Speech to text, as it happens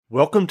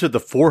Welcome to the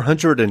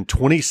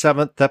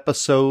 427th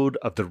episode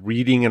of the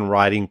Reading and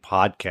Writing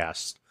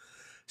Podcast.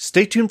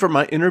 Stay tuned for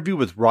my interview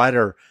with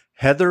writer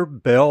Heather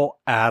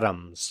Bell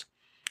Adams,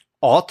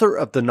 author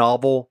of the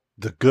novel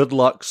The Good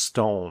Luck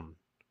Stone.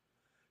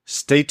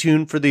 Stay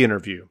tuned for the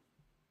interview.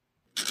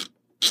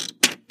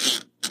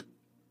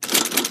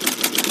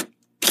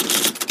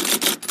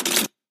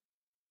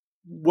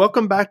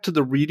 Welcome back to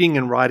the Reading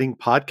and Writing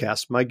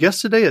Podcast. My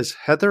guest today is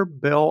Heather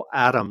Bell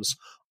Adams,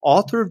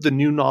 author of the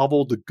new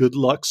novel, The Good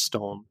Luck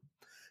Stone.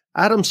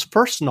 Adams'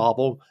 first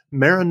novel,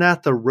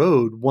 Maranatha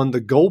Road, won the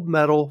gold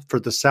medal for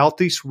the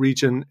Southeast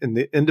region in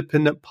the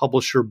Independent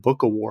Publisher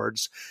Book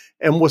Awards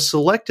and was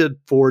selected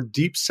for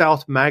Deep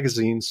South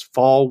Magazine's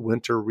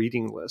Fall-Winter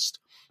Reading List.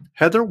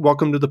 Heather,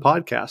 welcome to the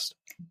podcast.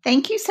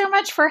 Thank you so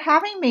much for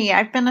having me.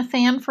 I've been a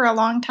fan for a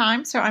long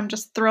time, so I'm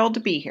just thrilled to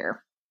be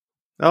here.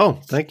 Oh,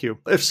 thank you.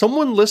 If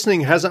someone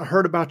listening hasn't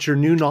heard about your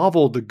new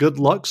novel, The Good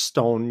Luck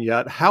Stone,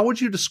 yet, how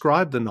would you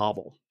describe the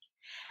novel?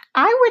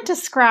 I would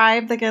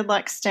describe The Good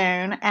Luck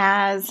Stone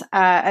as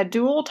a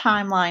dual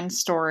timeline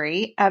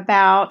story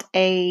about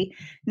a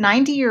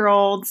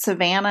 90-year-old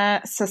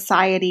Savannah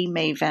society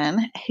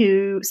maven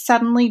who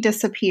suddenly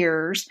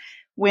disappears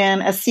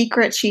when a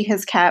secret she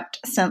has kept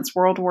since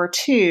World War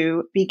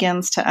II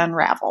begins to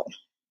unravel.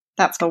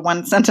 That's the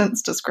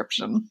one-sentence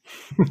description.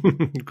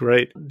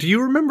 Great. Do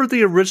you remember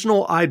the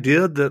original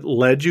idea that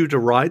led you to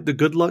write The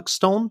Good Luck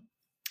Stone?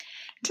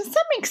 To some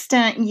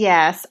extent,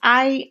 yes.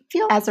 I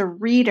feel as a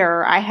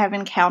reader, I have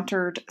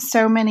encountered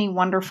so many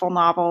wonderful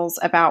novels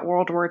about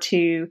World War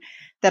II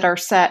that are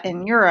set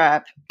in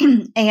Europe,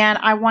 and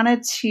I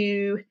wanted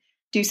to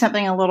do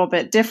something a little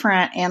bit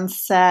different and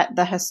set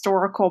the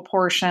historical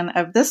portion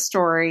of this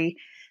story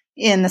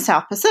in the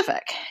South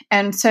Pacific.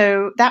 And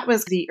so that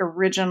was the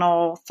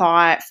original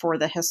thought for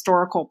the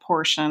historical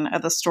portion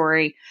of the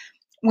story.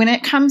 When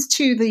it comes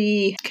to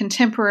the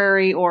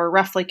contemporary or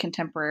roughly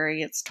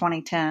contemporary, it's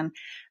 2010,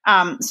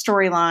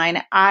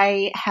 storyline,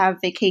 I have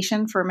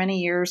vacationed for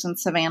many years in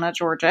Savannah,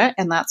 Georgia,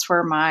 and that's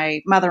where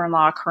my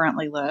mother-in-law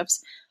currently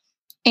lives.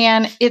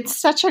 And it's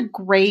such a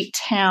great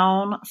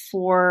town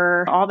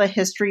for all the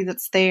history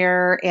that's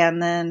there,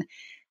 and then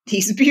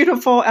these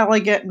beautiful,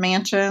 elegant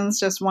mansions,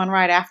 just one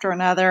right after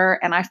another.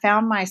 And I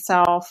found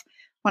myself,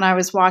 when I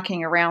was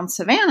walking around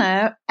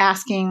Savannah,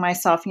 asking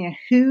myself,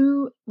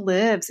 who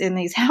lives in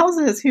these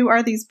houses? Who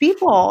are these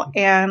people?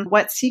 And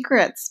what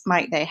secrets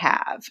might they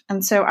have?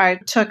 And so I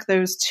took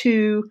those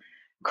two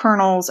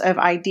kernels of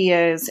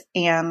ideas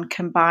and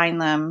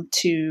combined them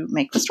to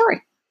make the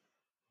story.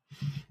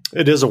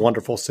 It is a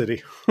wonderful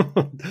city.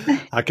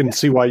 I can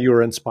see why you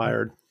were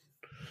inspired.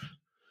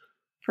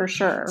 For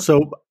sure.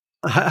 So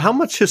how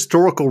much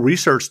historical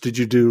research did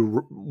you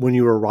do when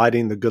you were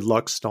writing The Good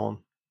Luck Stone?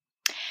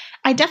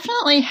 I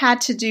definitely had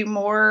to do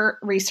more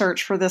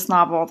research for this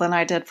novel than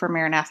I did for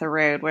Maranatha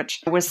Road, which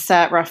was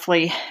set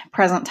roughly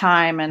present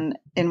time and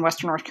in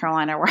Western North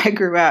Carolina, where I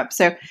grew up.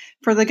 So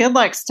for The Good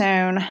Luck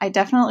Stone, I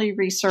definitely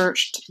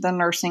researched the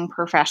nursing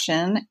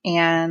profession.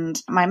 And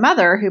my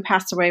mother, who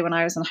passed away when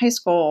I was in high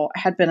school,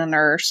 had been a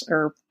nurse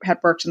or had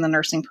worked in the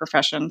nursing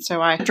profession. So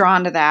I was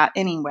drawn to that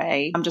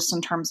anyway, just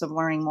in terms of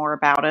learning more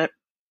about it.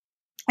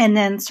 And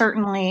then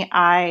certainly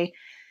I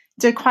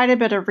did quite a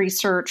bit of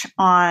research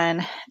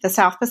on the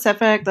South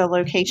Pacific, the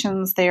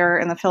locations there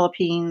in the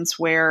Philippines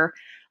where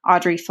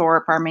Audrey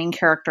Thorpe, our main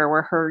character,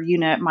 where her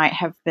unit might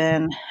have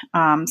been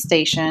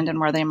stationed and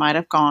where they might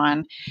have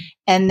gone.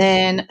 And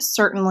then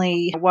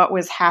certainly what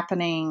was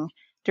happening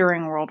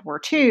during World War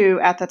II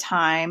at the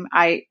time.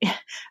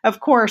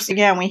 Of course,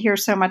 again, we hear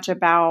so much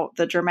about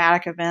the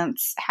dramatic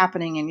events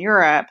happening in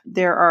Europe.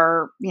 There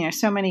are,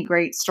 so many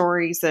great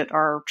stories that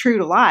are true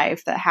to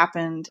life that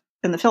happened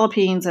in the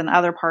Philippines and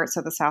other parts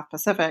of the South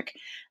Pacific,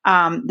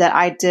 that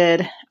I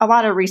did a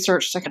lot of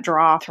research to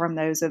draw from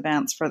those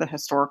events for the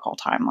historical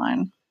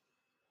timeline.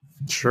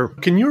 Sure.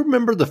 Can you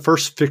remember the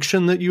first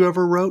fiction that you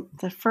ever wrote?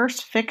 The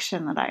first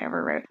fiction that I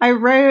ever wrote. I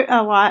wrote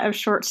a lot of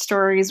short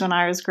stories when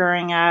I was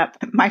growing up.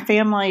 My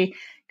family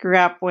grew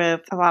up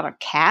with a lot of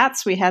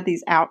cats. We had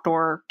these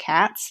outdoor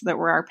cats that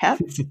were our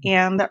pets.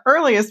 And the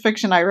earliest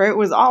fiction I wrote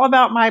was all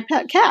about my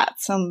pet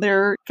cats and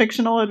their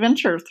fictional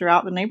adventures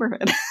throughout the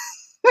neighborhood.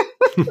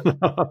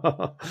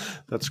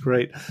 That's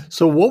great.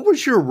 So what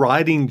was your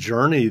writing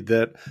journey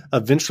that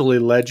eventually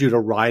led you to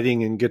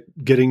writing and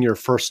getting your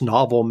first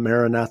novel,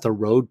 Maranatha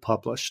Road,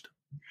 published?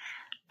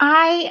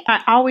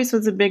 I always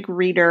was a big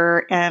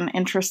reader and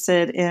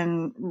interested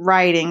in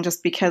writing,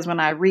 just because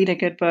when I read a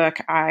good book,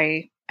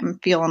 I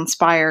feel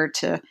inspired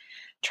to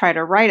try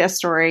to write a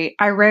story.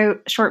 I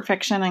wrote short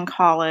fiction in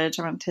college.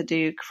 I went to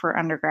Duke for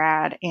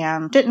undergrad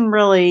and didn't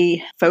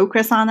really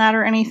focus on that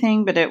or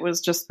anything, but it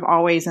was just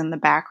always in the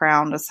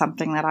background as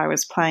something that I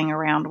was playing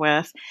around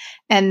with.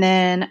 And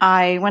then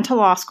I went to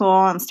law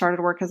school and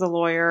started work as a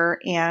lawyer,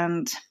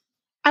 and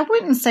I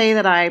wouldn't say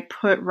that I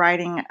put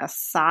writing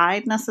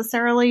aside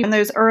necessarily. In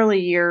those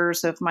early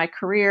years of my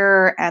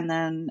career, and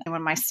then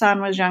when my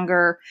son was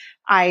younger,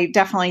 I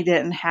definitely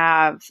didn't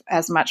have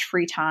as much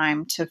free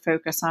time to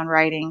focus on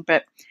writing.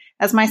 But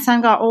as my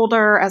son got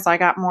older, as I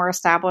got more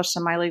established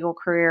in my legal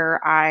career,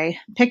 I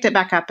picked it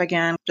back up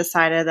again,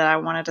 decided that I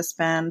wanted to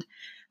spend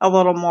a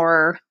little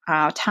more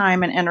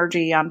time and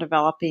energy on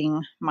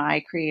developing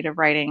my creative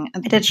writing. I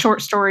did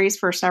short stories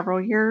for several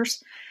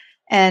years.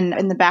 And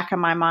in the back of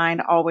my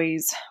mind,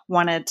 always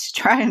wanted to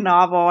try a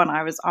novel. And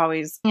I was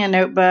always in a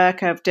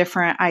notebook of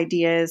different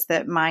ideas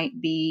that might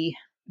be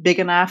big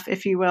enough,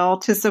 if you will,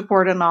 to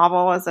support a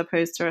novel as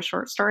opposed to a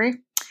short story.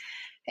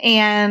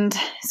 And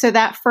so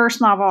that first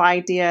novel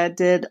idea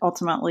did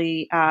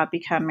ultimately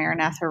become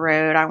Maranatha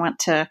Road. I went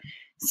to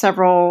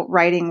several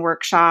writing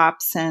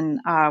workshops and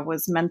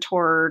was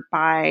mentored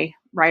by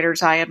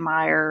writers I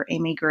admire.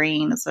 Amy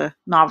Green is a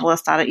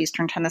novelist out of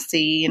Eastern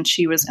Tennessee, and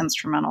she was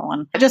instrumental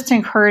in just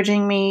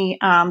encouraging me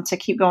to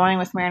keep going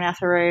with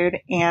Maranatha Road.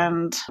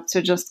 And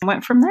so just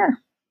went from there.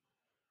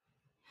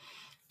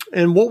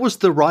 And what was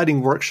the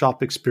writing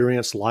workshop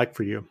experience like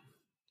for you?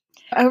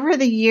 Over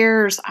the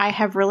years, I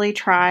have really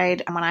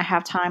tried, when I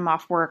have time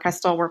off work, I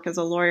still work as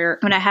a lawyer,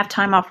 when I have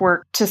time off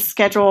work to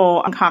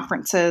schedule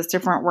conferences,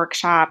 different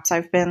workshops.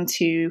 I've been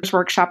to this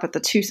workshop at the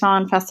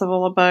Tucson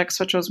Festival of Books,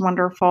 which was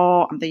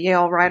wonderful, the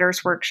Yale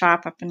Writers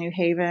Workshop up in New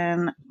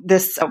Haven,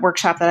 this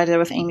workshop that I did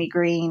with Amy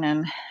Green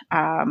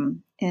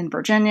and in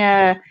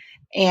Virginia.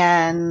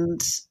 And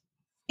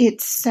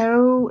it's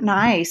so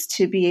nice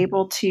to be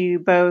able to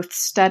both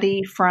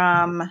study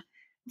from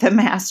the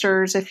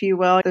masters, if you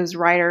will, those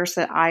writers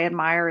that I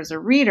admire as a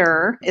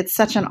reader. It's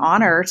such an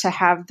honor to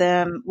have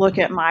them look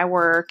at my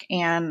work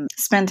and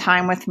spend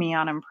time with me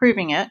on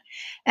improving it.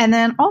 And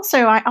then also,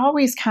 I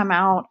always come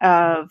out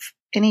of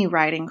any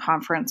writing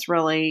conference,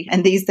 really,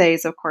 and these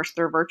days, of course,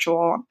 they're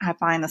virtual. I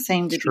find the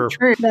same to be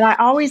true, but I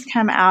always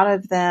come out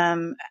of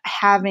them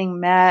having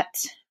met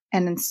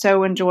and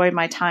so enjoyed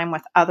my time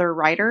with other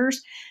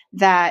writers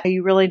that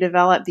you really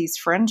develop these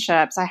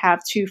friendships. I have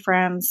two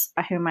friends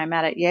whom I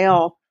met at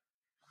Yale,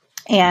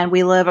 and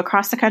we live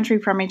across the country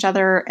from each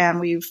other.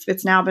 And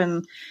it's now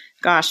been,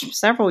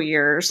 several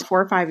years,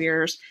 4 or 5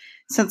 years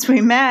since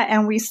we met.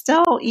 And we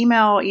still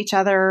email each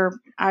other,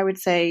 I would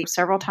say,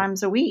 several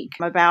times a week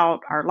about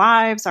our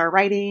lives, our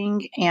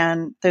writing.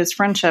 And those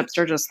friendships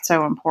are just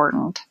so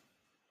important.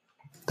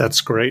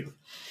 That's great.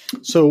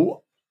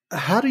 So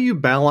how do you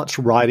balance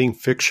writing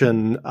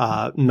fiction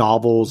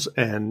novels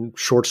and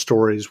short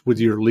stories with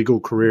your legal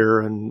career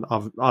and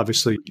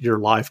obviously your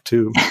life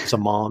too, as a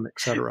mom, et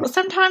cetera? Well,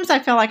 sometimes I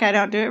feel like I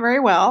don't do it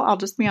very well. I'll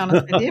just be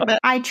honest with you. But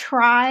I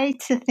try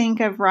to think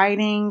of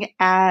writing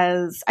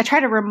I try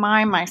to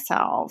remind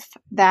myself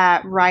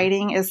that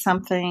writing is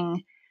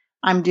something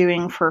I'm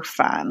doing for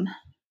fun.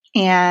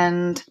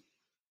 And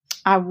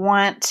I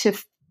want to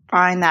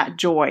find that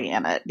joy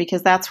in it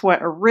because that's what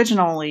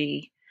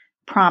originally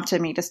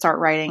prompted me to start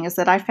writing, is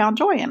that I found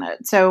joy in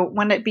it. So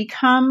when it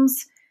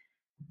becomes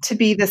to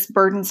be this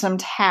burdensome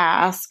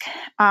task,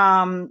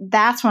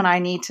 that's when I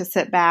need to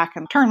sit back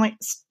and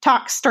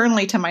talk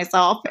sternly to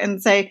myself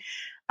and say,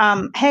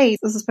 hey,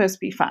 this is supposed to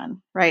be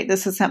fun, right?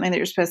 This is something that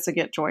you're supposed to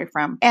get joy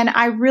from. And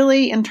I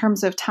really, in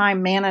terms of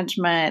time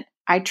management,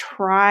 I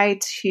try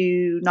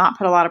to not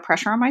put a lot of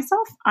pressure on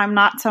myself. I'm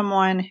not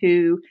someone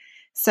who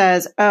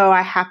says, oh,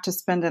 I have to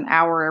spend an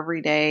hour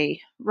every day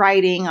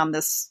writing on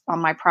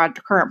my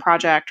current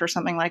project or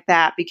something like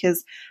that,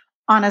 because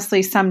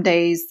honestly, some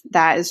days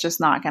that is just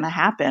not going to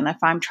happen. If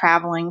I'm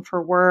traveling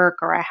for work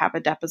or I have a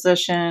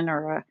deposition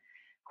or a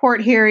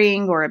court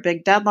hearing or a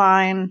big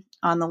deadline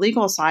on the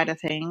legal side of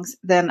things,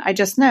 then I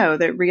just know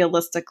that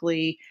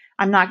realistically,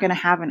 I'm not going to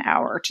have an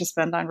hour to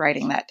spend on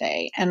writing that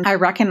day. And I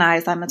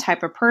recognize I'm the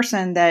type of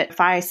person that if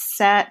I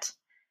set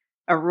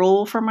a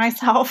rule for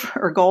myself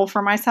or goal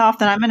for myself,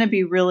 then I'm going to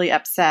be really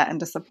upset and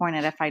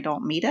disappointed if I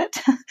don't meet it.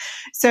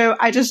 So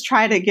I just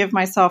try to give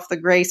myself the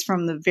grace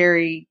from the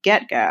very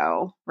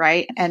get-go,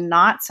 right? And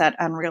not set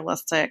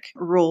unrealistic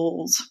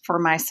rules for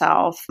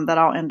myself that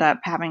I'll end up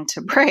having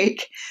to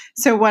break.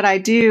 So what I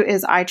do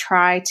is I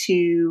try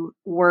to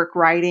work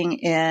writing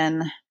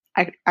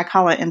I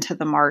call it into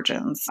the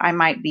margins. I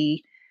might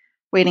be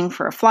waiting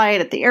for a flight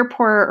at the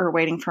airport or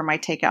waiting for my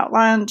takeout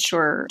lunch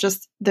or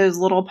just those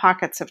little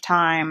pockets of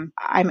time.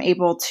 I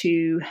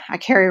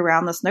carry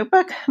around this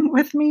notebook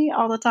with me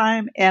all the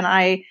time, and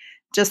I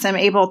just am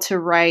able to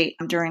write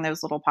during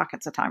those little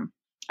pockets of time.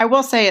 I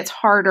will say it's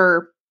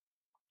harder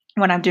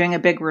when I'm doing a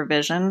big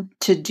revision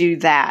to do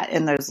that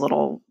in those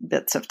little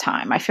bits of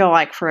time. I feel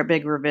like for a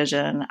big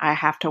revision, I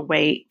have to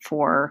wait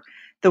for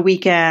the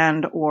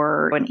weekend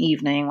or an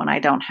evening when I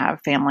don't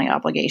have family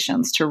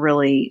obligations to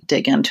really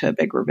dig into a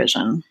big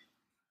revision.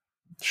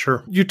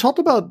 Sure. You talked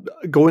about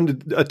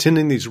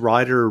attending these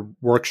writer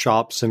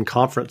workshops and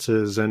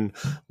conferences and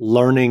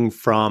learning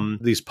from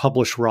these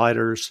published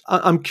writers.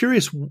 I'm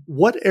curious,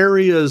 what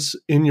areas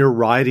in your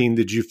writing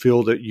did you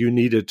feel that you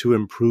needed to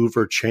improve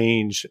or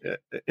change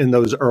in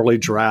those early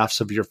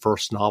drafts of your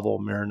first novel,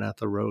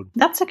 Maranatha Road?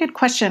 That's a good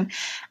question.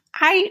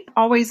 I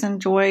always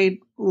enjoyed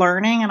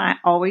learning, and I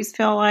always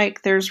feel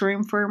like there's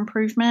room for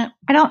improvement.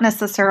 I don't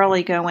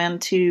necessarily go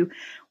into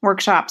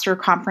workshops or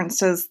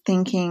conferences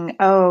thinking,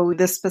 oh,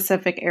 this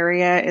specific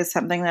area is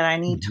something that I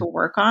need to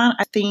work on.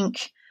 I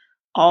think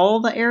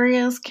all the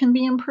areas can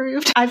be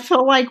improved. I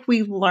feel like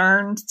we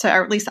learned,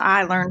 or at least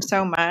I learned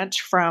so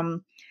much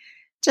from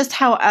just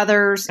how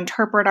others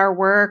interpret our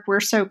work. We're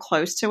so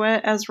close to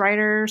it as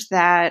writers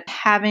that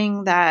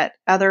having that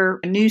other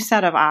new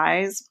set of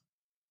eyes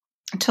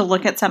to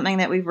look at something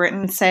that we've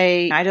written and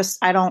say,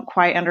 I don't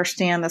quite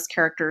understand this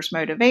character's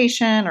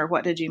motivation, or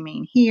what did you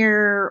mean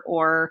here?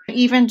 Or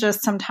even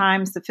just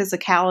sometimes the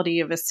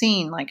physicality of a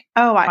scene, like,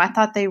 oh, I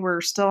thought they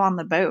were still on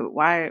the boat.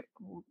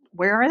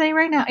 Where are they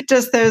right now?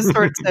 Just those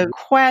sorts of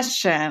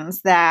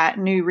questions that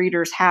new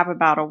readers have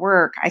about a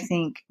work, I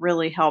think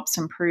really helps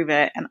improve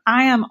it. And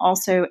I am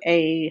also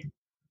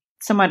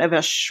somewhat of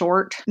a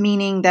short,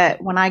 meaning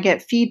that when I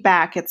get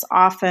feedback, it's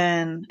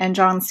often, and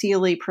John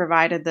Seeley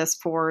provided this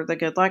for The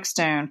Good Luck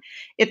Stone,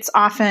 it's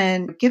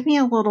often, give me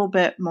a little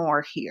bit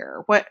more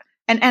here.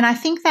 And I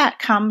think that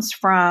comes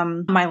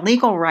from my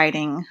legal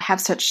writing, have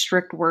such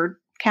strict word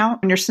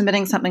count. When you're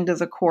submitting something to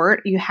the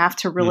court, you have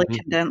to really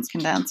condense.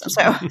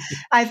 So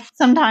I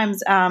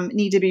sometimes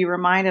need to be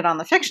reminded on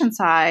the fiction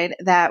side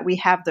that we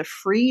have the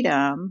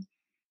freedom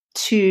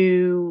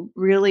to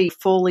really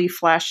fully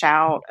flesh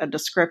out a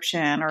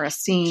description or a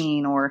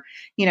scene, or,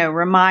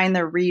 remind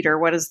the reader,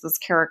 what does this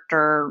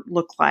character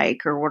look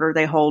like, or what are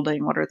they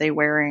holding? What are they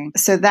wearing?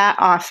 So that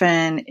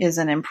often is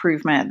an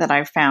improvement that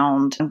I've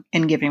found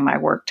in giving my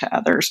work to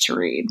others to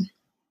read.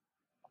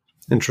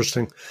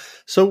 Interesting.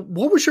 So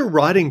what was your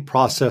writing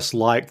process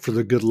like for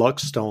The Good Luck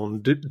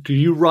Stone? Do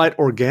you write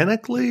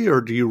organically,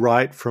 or do you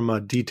write from a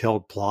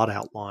detailed plot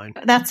outline?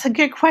 That's a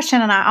good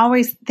question. And I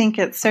always think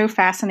it's so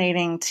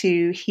fascinating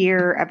to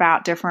hear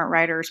about different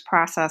writers'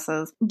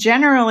 processes.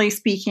 Generally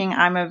speaking,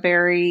 I'm a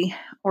very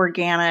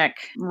organic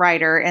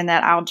writer in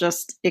that I'll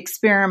just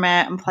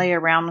experiment and play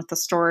around with the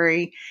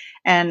story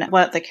and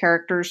let the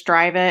characters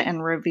drive it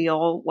and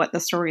reveal what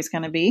the story is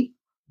going to be.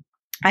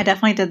 I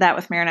definitely did that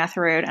with Maranatha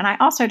Road, and I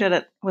also did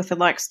it with The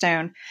Luck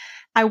Stone.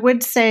 I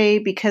would say,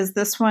 because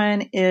this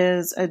one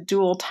is a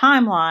dual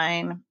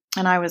timeline,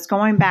 and I was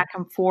going back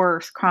and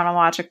forth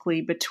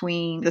chronologically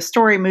between, the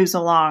story moves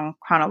along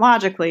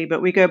chronologically,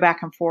 but we go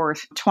back and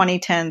forth,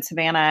 2010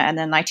 Savannah, and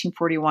then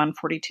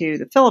 1941-42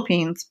 the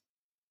Philippines.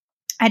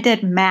 I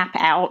did map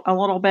out a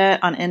little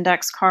bit on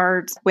index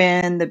cards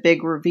when the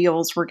big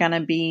reveals were going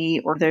to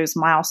be, or those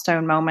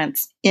milestone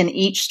moments in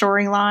each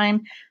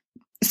storyline,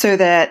 so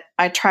that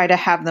I try to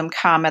have them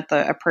come at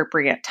the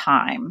appropriate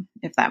time,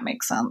 if that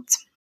makes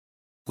sense.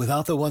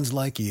 Without the ones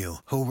like you,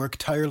 who work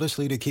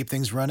tirelessly to keep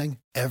things running,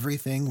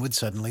 everything would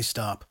suddenly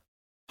stop.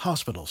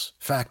 Hospitals,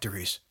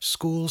 factories,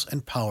 schools,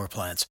 and power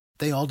plants,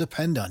 they all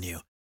depend on you.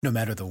 No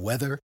matter the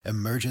weather,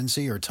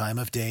 emergency, or time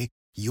of day,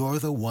 you're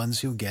the ones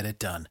who get it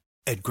done.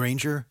 At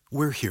Grainger,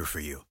 we're here for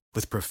you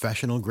with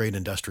professional-grade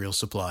industrial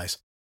supplies.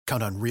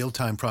 Count on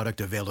real-time product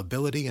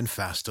availability and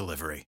fast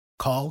delivery.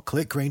 Call,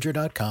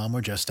 clickgrainger.com,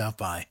 or just stop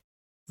by.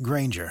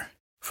 Grainger,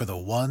 for the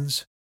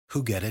ones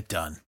who get it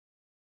done.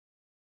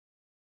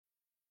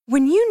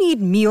 When you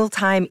need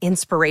mealtime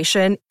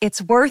inspiration,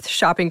 it's worth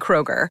shopping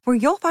Kroger, where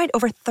you'll find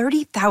over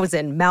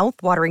 30,000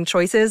 mouth-watering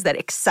choices that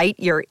excite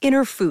your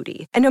inner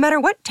foodie. And no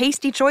matter what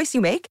tasty choice you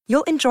make,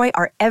 you'll enjoy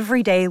our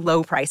everyday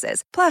low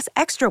prices, plus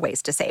extra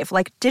ways to save,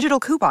 like digital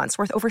coupons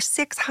worth over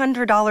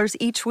 $600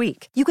 each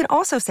week. You can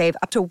also save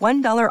up to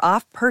 $1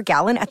 off per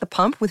gallon at the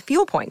pump with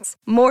fuel points.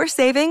 More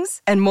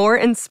savings and more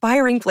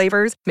inspiring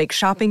flavors make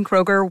shopping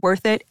Kroger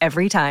worth it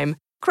every time.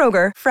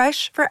 Kroger,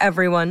 fresh for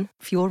everyone.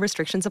 Fuel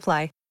restrictions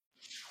apply.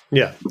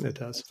 Yeah, it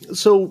does.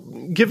 So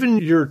given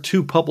your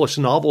 2 published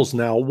novels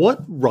now, what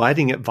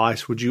writing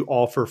advice would you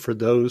offer for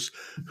those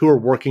who are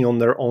working on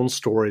their own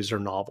stories or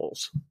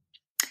novels?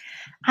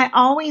 I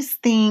always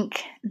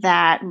think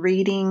that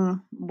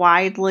reading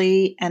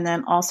widely, and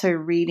then also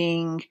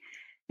reading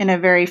in a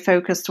very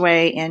focused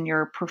way in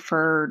your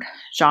preferred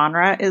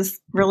genre, is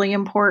really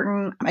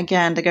important.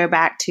 Again, to go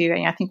back to,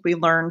 and I think we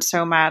learned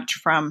so much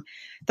from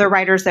the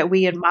writers that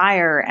we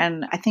admire,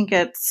 and I think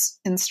it's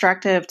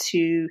instructive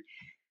to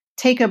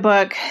take a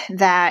book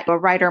that a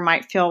writer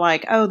might feel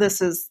like, oh,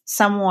 this is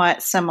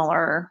somewhat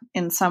similar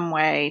in some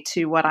way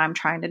to what I'm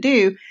trying to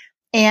do,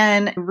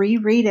 and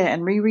reread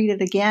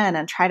it again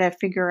and try to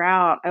figure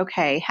out,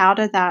 okay, how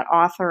did that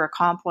author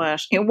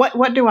accomplish,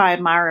 what do I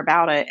admire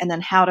about it? And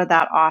then how did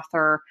that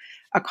author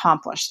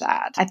accomplish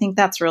that? I think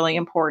that's really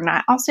important.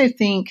 I also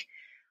think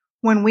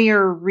when we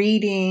are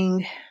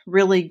reading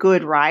really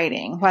good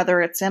writing, whether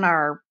it's in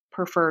our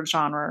preferred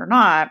genre or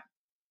not,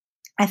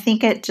 I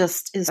think it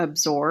just is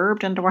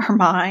absorbed into our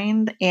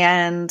mind,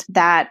 and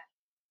that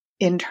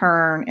in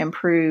turn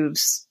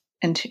improves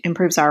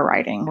our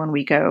writing when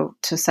we go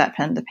to set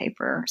pen to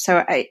paper.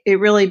 So it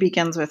really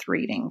begins with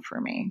reading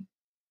for me.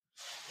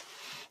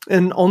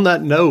 And on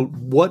that note,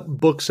 what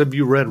books have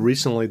you read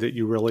recently that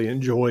you really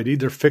enjoyed,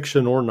 either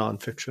fiction or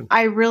nonfiction?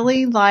 I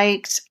really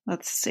liked,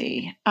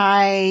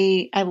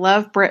 I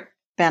love Brit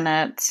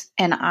Bennett,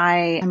 and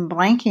I am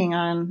blanking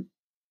on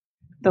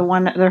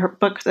the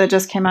book that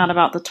just came out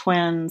about the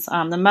twins.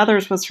 The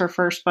Mothers was her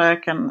first book,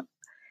 and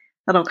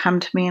that'll come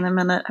to me in a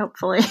minute,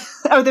 hopefully.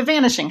 Oh, The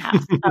Vanishing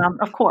Half.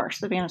 Of course,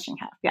 The Vanishing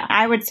Half. Yeah,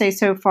 I would say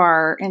so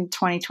far in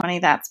 2020,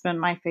 that's been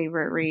my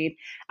favorite read.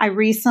 I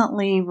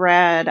recently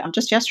read,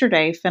 just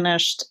yesterday,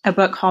 finished a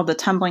book called The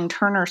Tumbling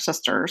Turner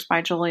Sisters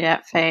by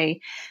Juliette Fay.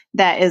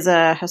 That is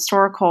a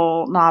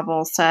historical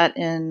novel set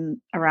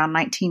in around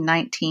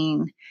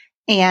 1919.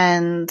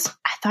 And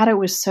I thought it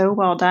was so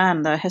well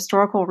done. The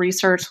historical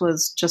research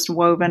was just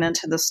woven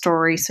into the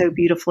story so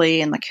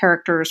beautifully, and the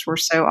characters were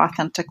so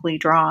authentically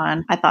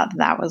drawn. I thought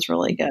that was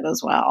really good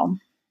as well.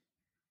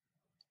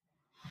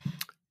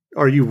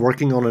 Are you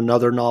working on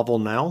another novel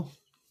now?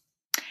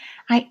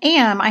 I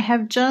am. I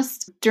have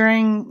just,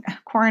 during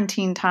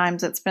quarantine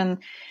times, it's been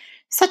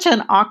such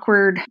an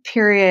awkward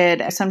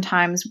period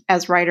sometimes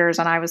as writers,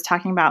 and I was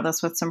talking about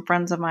this with some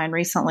friends of mine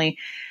recently.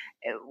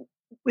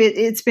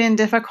 It's been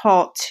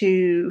difficult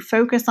to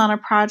focus on a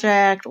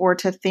project or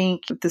to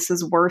think this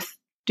is worth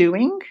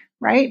doing,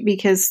 right?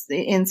 Because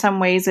in some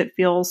ways it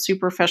feels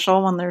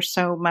superficial when there's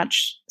so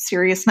much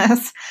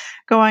seriousness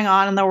going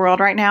on in the world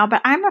right now.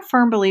 But I'm a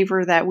firm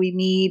believer that we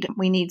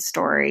need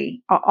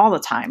story all the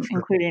time, sure,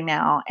 including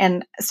now.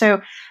 And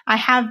so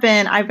I've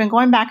been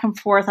going back and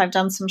forth. I've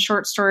done some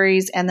short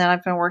stories, and then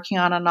I've been working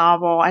on a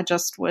novel. I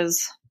just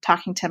was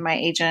talking to my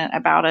agent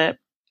about it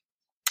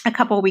a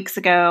couple of weeks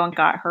ago and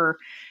got her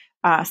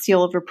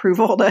seal of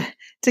approval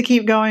to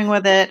keep going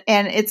with it.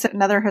 And it's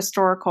another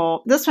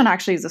historical. This one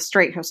actually is a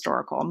straight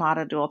historical, not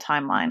a dual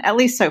timeline, at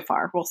least so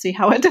far. We'll see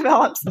how it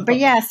develops. But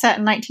yeah, set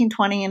in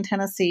 1920 in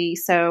Tennessee.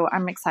 So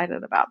I'm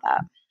excited about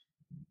that.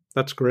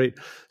 That's great.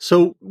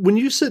 So when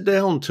you sit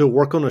down to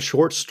work on a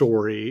short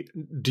story,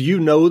 do you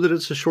know that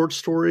it's a short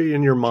story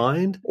in your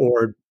mind,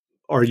 or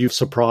are you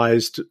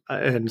surprised?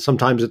 And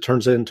sometimes it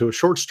turns into a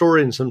short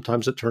story and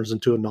sometimes it turns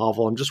into a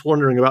novel. I'm just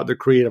wondering about the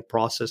creative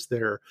process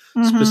there,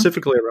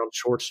 specifically around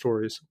short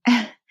stories.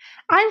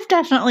 I've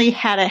definitely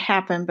had it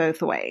happen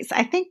both ways.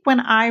 I think when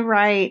I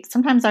write,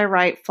 sometimes I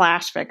write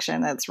flash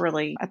fiction that's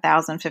really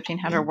 1,000,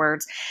 1,500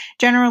 words.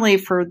 Generally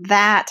for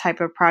that type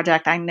of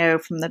project, I know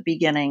from the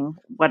beginning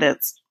what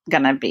it's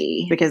going to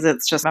be because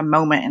it's just a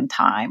moment in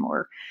time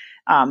or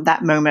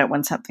that moment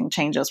when something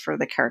changes for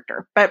the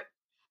character. But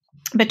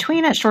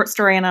between a short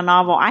story and a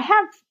novel, I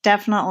have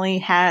definitely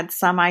had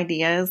some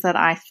ideas that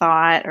I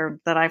thought or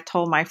that I've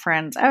told my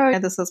friends, oh,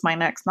 this is my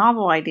next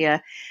novel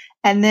idea.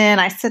 And then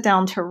I sit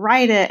down to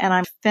write it and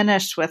I'm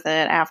finished with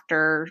it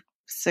after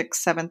 6,000,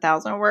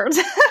 7,000 words.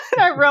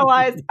 And I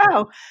realized,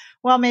 oh,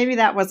 well, maybe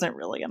that wasn't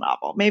really a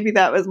novel. Maybe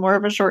that was more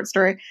of a short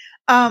story.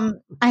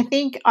 I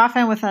think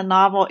often with a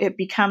novel, it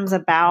becomes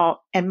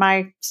about, and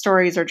my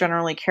stories are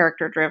generally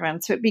character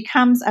driven. So it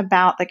becomes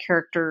about the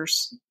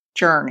character's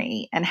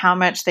journey and how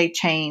much they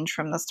change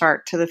from the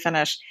start to the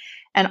finish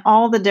and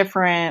all the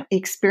different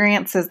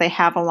experiences they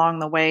have along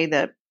the way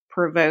that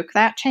provoke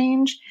that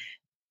change.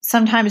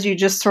 Sometimes you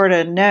just sort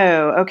of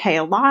know, okay,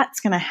 a lot's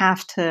going to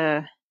have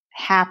to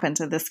happen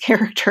to this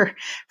character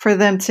for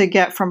them to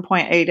get from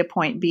point A to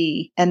point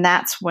B. And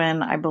that's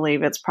when I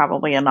believe it's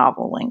probably a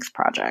novel length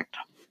project.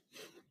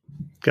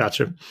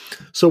 Gotcha.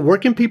 So where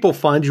can people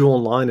find you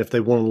online if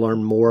they want to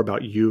learn more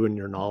about you and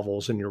your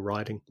novels and your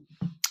writing?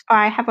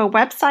 I have a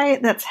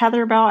website that's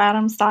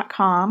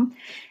heatherbelladams.com.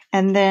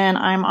 And then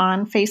I'm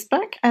on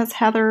Facebook as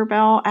Heather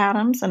Bell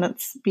Adams, and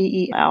it's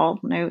BEL,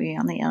 no E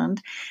on the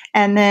end.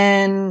 And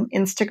then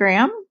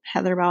Instagram,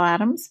 Heather Bell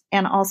Adams,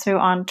 and also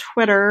on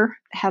Twitter,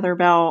 Heather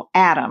Bell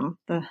Adam.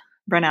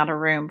 Run out of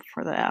room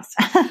for the S.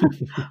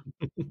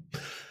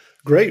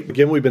 Great.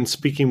 Again, we've been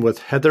speaking with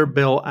Heather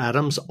Bell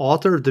Adams,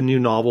 author of the new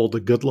novel, The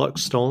Good Luck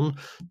Stone.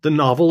 The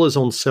novel is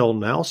on sale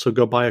now, so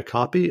go buy a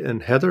copy.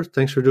 And Heather,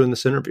 thanks for doing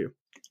this interview.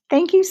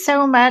 Thank you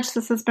so much.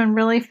 This has been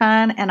really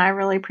fun, and I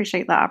really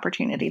appreciate the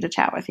opportunity to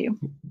chat with you.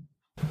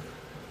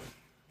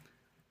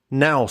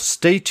 Now,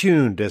 stay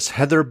tuned as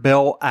Heather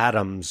Bell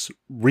Adams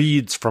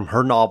reads from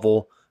her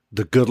novel,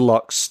 The Good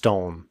Luck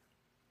Stone.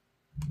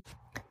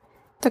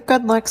 The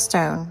Good Luck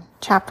Stone,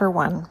 Chapter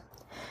 1.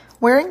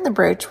 Wearing the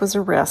brooch was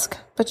a risk,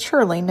 but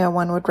surely no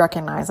one would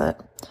recognize it.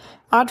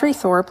 Audrey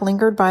Thorpe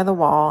lingered by the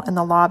wall in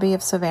the lobby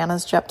of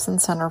Savannah's Jepson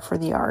Center for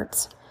the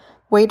Arts.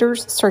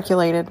 Waiters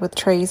circulated with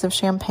trays of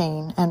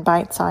champagne and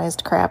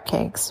bite-sized crab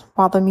cakes,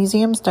 while the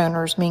museum's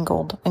donors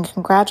mingled and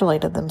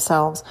congratulated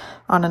themselves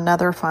on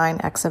another fine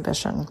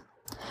exhibition.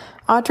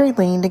 Audrey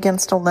leaned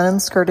against a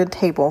linen-skirted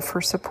table for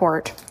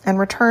support and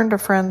returned a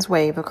friend's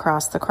wave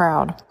across the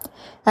crowd.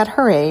 At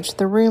her age,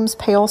 the room's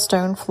pale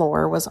stone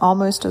floor was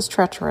almost as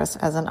treacherous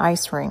as an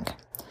ice rink.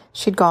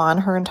 She'd gone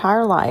her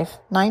entire life,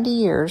 90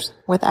 years,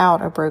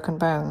 without a broken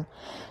bone.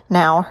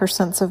 Now her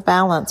sense of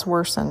balance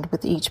worsened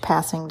with each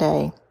passing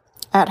day.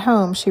 At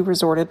home, she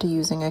resorted to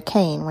using a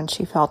cane when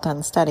she felt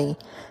unsteady,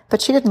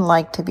 but she didn't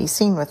like to be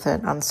seen with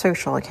it on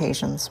social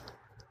occasions.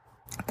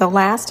 The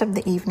last of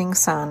the evening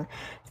sun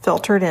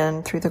filtered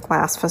in through the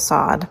glass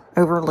facade,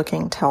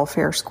 overlooking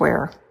Telfair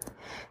Square.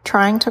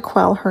 Trying to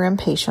quell her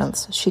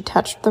impatience, she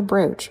touched the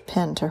brooch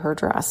pinned to her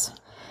dress.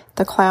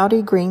 The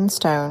cloudy green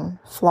stone,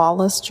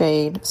 flawless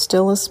jade,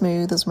 still as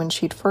smooth as when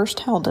she'd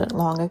first held it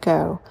long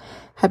ago,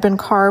 had been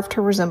carved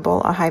to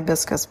resemble a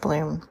hibiscus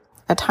bloom.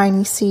 A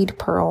tiny seed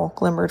pearl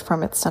glimmered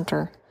from its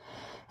center.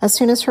 As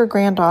soon as her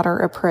granddaughter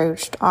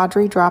approached,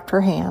 Audrey dropped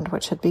her hand,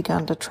 which had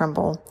begun to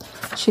tremble.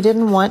 She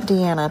didn't want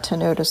Deanna to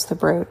notice the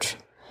brooch.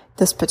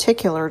 This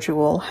particular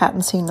jewel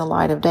hadn't seen the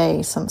light of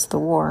day since the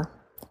war.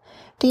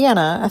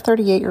 Deanna, a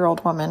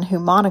 38-year-old woman who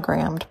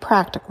monogrammed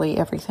practically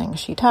everything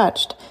she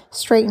touched,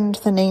 straightened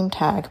the name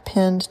tag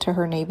pinned to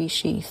her navy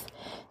sheath.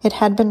 It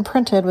had been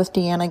printed with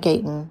Deanna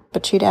Gayton,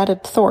 but she'd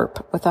added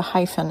Thorpe with a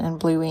hyphen in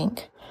blue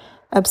ink.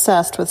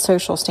 Obsessed with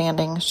social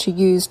standing, she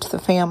used the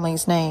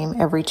family's name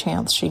every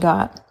chance she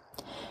got.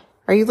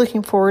 "Are you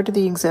looking forward to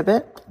the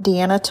exhibit?"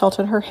 Deanna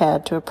tilted her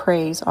head to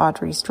appraise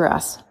Audrey's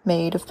dress,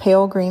 made of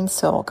pale green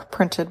silk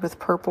printed with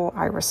purple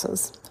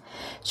irises.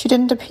 She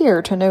didn't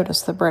appear to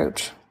notice the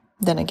brooch.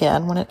 Then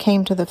again, when it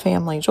came to the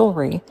family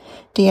jewelry,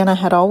 Deanna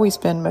had always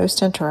been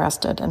most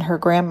interested in her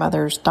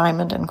grandmother's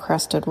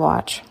diamond-encrusted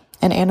watch,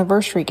 an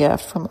anniversary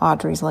gift from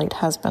Audrey's late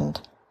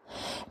husband.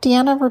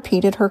 Deanna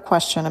repeated her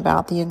question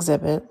about the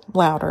exhibit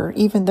louder,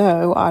 even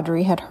though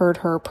Audrey had heard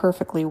her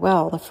perfectly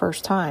well the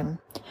first time.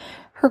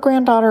 Her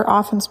granddaughter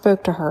often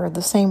spoke to her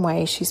the same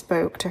way she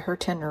spoke to her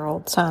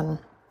 10-year-old son.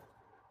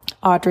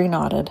 Audrey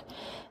nodded.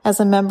 As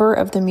a member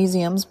of the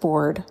museum's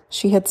board,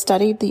 she had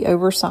studied the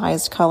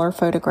oversized color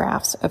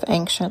photographs of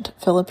ancient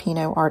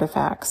Filipino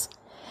artifacts.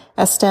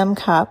 A stem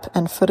cup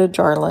and footed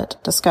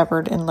jarlet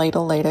discovered in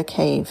Leta Leta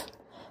Cave,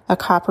 a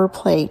copper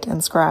plate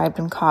inscribed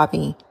in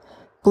Kavi,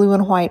 blue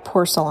and white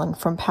porcelain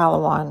from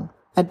Palawan,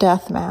 a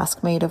death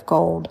mask made of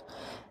gold,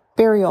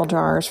 burial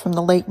jars from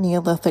the late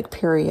Neolithic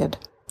period,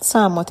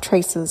 some with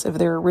traces of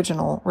their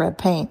original red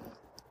paint.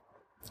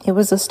 It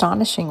was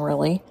astonishing,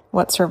 really,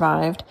 what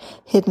survived,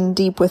 hidden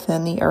deep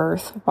within the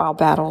earth while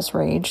battles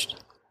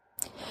raged.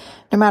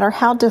 No matter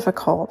how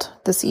difficult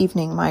this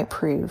evening might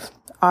prove,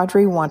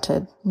 Audrey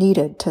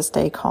needed to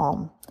stay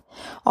calm.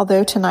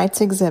 Although tonight's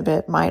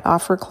exhibit might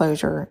offer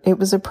closure, it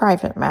was a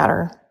private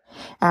matter.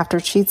 After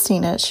she'd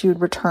seen it, she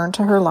would return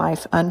to her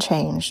life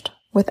unchanged,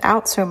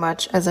 without so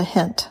much as a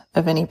hint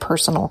of any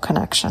personal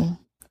connection.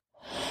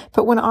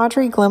 But when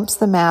Audrey glimpsed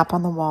the map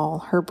on the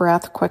wall, her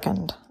breath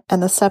quickened,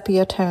 and the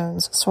sepia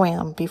tones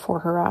swam before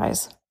her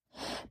eyes.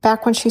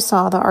 Back when she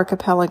saw the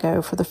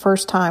archipelago for the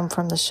first time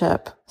from the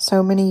ship,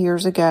 so many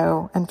years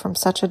ago and from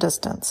such a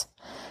distance,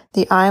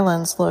 the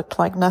islands looked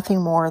like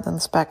nothing more than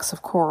specks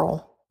of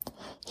coral.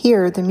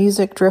 Here, the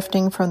music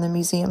drifting from the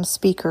museum's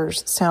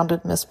speakers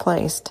sounded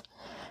misplaced.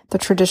 The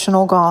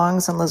traditional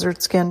gongs and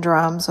lizard-skin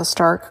drums a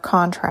stark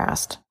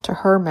contrast to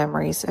her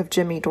memories of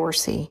Jimmy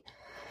Dorsey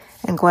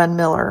and Glenn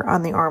Miller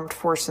on the Armed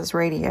Forces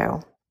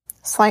radio.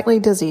 Slightly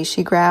dizzy,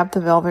 she grabbed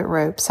the velvet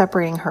rope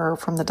separating her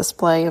from the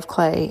display of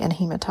clay and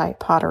hematite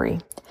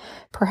pottery.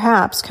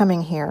 Perhaps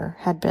coming here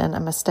had been a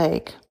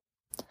mistake.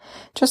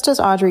 Just as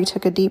Audrey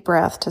took a deep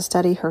breath to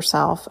steady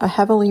herself, a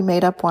heavily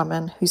made-up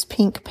woman whose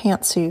pink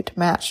pantsuit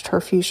matched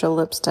her fuchsia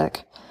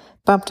lipstick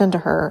bumped into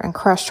her and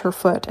crushed her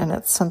foot in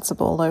its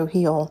sensible low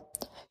heel.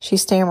 She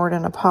stammered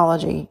an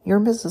apology. "You're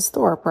Mrs.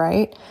 Thorpe,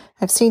 right?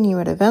 I've seen you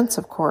at events,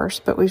 of course,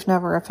 but we've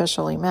never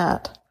officially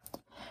met."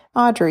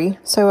 Audrey,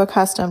 so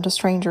accustomed to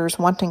strangers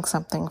wanting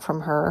something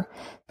from her,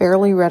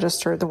 barely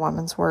registered the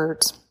woman's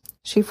words.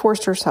 She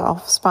forced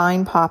herself,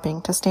 spine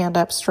popping, to stand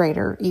up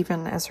straighter,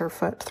 even as her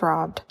foot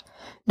throbbed.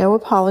 "No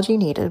apology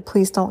needed.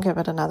 Please don't give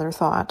it another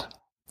thought."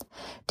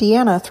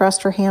 Deanna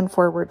thrust her hand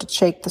forward to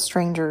shake the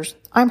stranger's.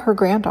 "I'm her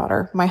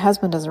granddaughter. My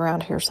husband is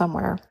around here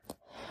somewhere."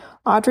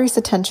 Audrey's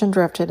attention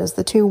drifted as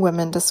the two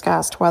women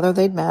discussed whether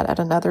they'd met at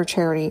another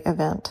charity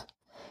event.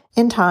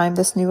 In time,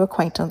 this new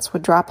acquaintance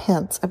would drop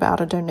hints about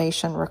a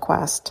donation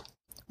request.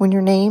 When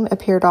your name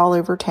appeared all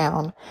over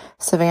town,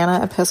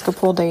 Savannah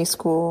Episcopal Day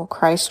School,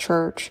 Christ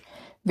Church,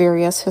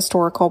 various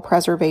historical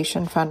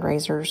preservation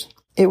fundraisers,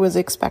 it was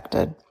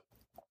expected.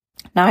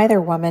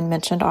 Neither woman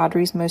mentioned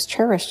Audrey's most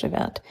cherished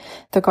event,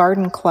 the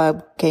Garden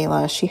Club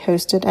Gala she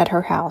hosted at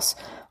her house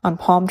on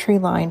palm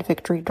tree-lined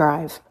Victory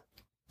Drive,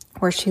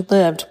 where she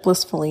lived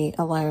blissfully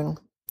alone.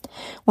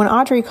 When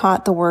Audrey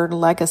caught the word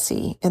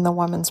legacy in the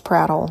woman's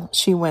prattle,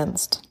 she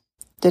winced.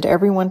 Did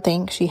everyone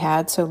think she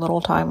had so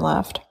little time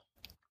left?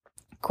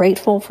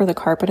 Grateful for the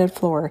carpeted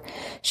floor,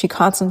 she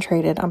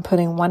concentrated on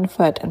putting one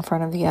foot in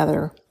front of the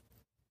other,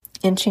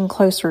 inching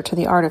closer to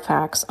the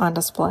artifacts on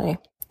display.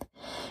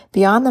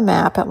 Beyond the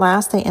map, at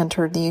last they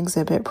entered the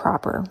exhibit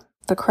proper.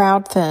 The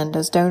crowd thinned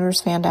as donors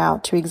fanned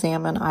out to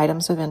examine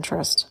items of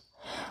interest.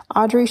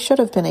 Audrey should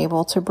have been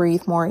able to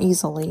breathe more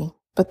easily,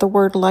 but the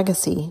word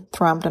legacy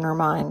thrummed in her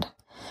mind.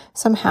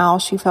 Somehow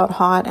she felt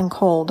hot and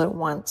cold at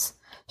once,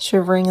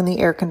 shivering in the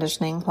air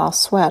conditioning while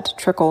sweat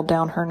trickled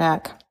down her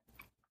neck.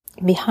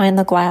 Behind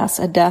the glass,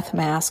 a death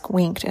mask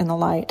winked in the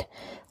light,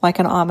 like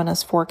an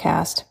ominous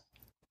forecast.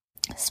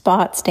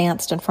 Spots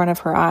danced in front of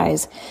her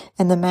eyes,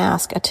 and the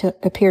mask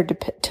appeared to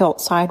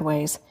tilt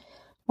sideways.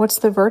 "What's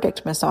the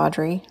verdict, Miss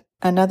Audrey?"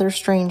 Another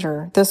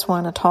stranger, this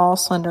one a tall,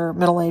 slender,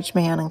 middle-aged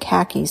man in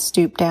khakis,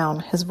 stooped down,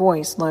 his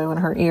voice low in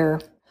her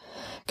ear.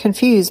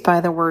 Confused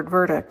by the word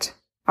verdict,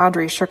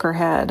 Audrey shook her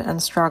head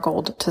and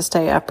struggled to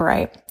stay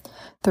upright.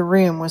 The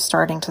room was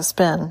starting to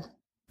spin.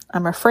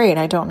 "I'm afraid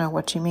I don't know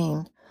what you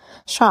mean."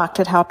 Shocked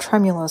at how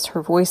tremulous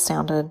her voice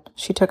sounded,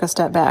 she took a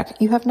step back.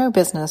 "You have no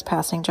business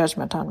passing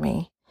judgment on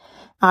me."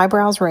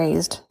 Eyebrows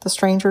raised, the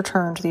stranger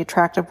turned to the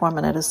attractive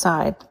woman at his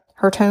side.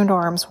 Her toned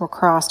arms were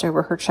crossed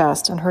over her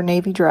chest, and her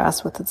navy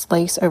dress with its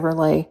lace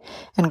overlay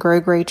and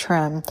gray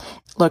trim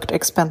looked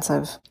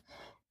expensive.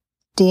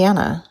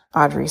 "Deanna,"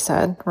 Audrey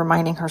said,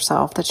 reminding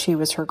herself that she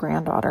was her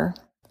granddaughter.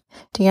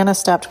 Deanna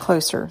stepped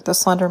closer, the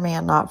slender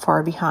man not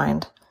far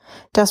behind.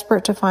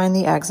 Desperate to find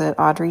the exit,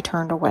 Audrey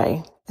turned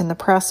away. In the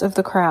press of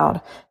the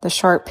crowd, the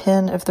sharp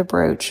pin of the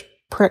brooch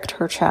pricked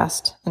her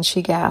chest, and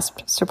she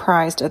gasped,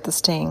 surprised at the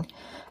sting.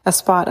 A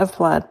spot of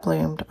blood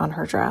bloomed on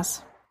her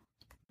dress.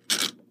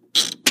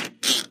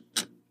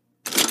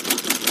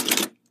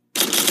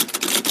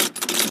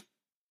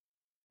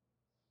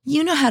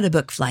 You know how to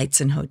book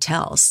flights and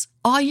hotels.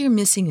 All you're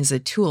missing is a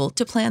tool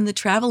to plan the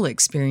travel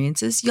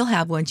experiences you'll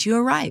have once you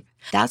arrive.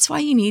 That's why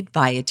you need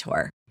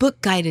Viator.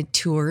 Book guided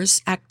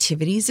tours,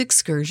 activities,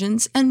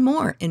 excursions, and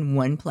more in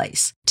one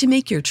place to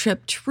make your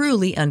trip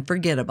truly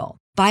unforgettable.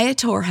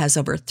 Viator has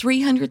over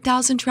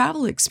 300,000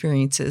 travel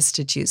experiences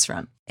to choose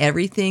from.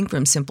 Everything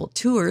from simple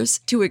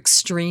tours to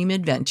extreme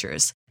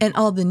adventures and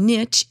all the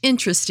niche,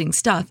 interesting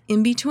stuff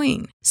in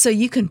between. So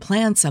you can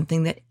plan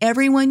something that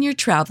everyone you're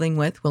traveling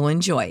with will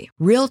enjoy.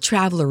 Real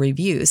traveler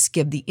reviews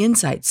give the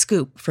inside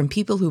scoop from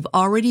people who've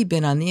already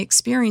been on the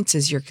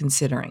experiences you're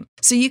considering.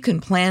 So you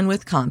can plan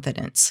with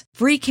confidence.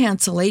 Free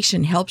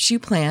cancellation helps you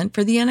plan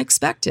for the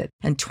unexpected.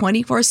 And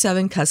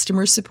 24/7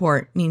 customer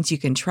support means you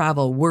can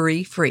travel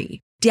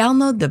worry-free.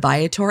 Download the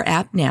Viator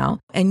app now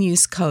and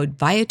use code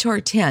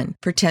Viator10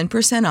 for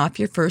 10% off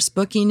your first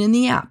booking in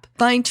the app.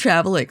 Find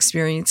travel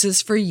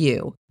experiences for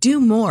you. Do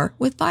more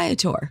with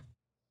Viator.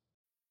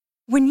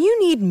 When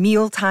you need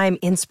mealtime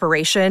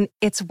inspiration,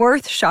 it's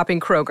worth shopping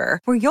Kroger,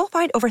 where you'll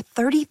find over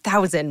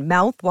 30,000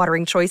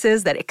 mouth-watering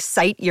choices that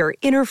excite your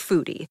inner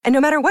foodie. And no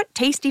matter what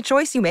tasty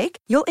choice you make,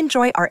 you'll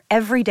enjoy our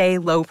everyday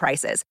low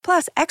prices,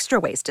 plus extra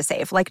ways to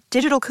save, like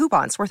digital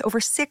coupons worth over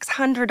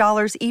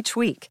 $600 each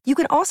week. You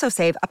can also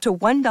save up to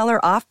 $1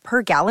 off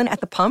per gallon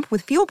at the pump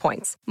with fuel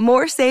points.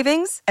 More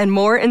savings and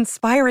more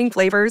inspiring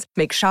flavors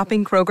make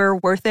shopping Kroger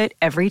worth it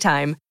every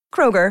time.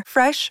 Kroger,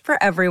 fresh for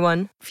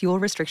everyone. Fuel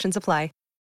restrictions apply.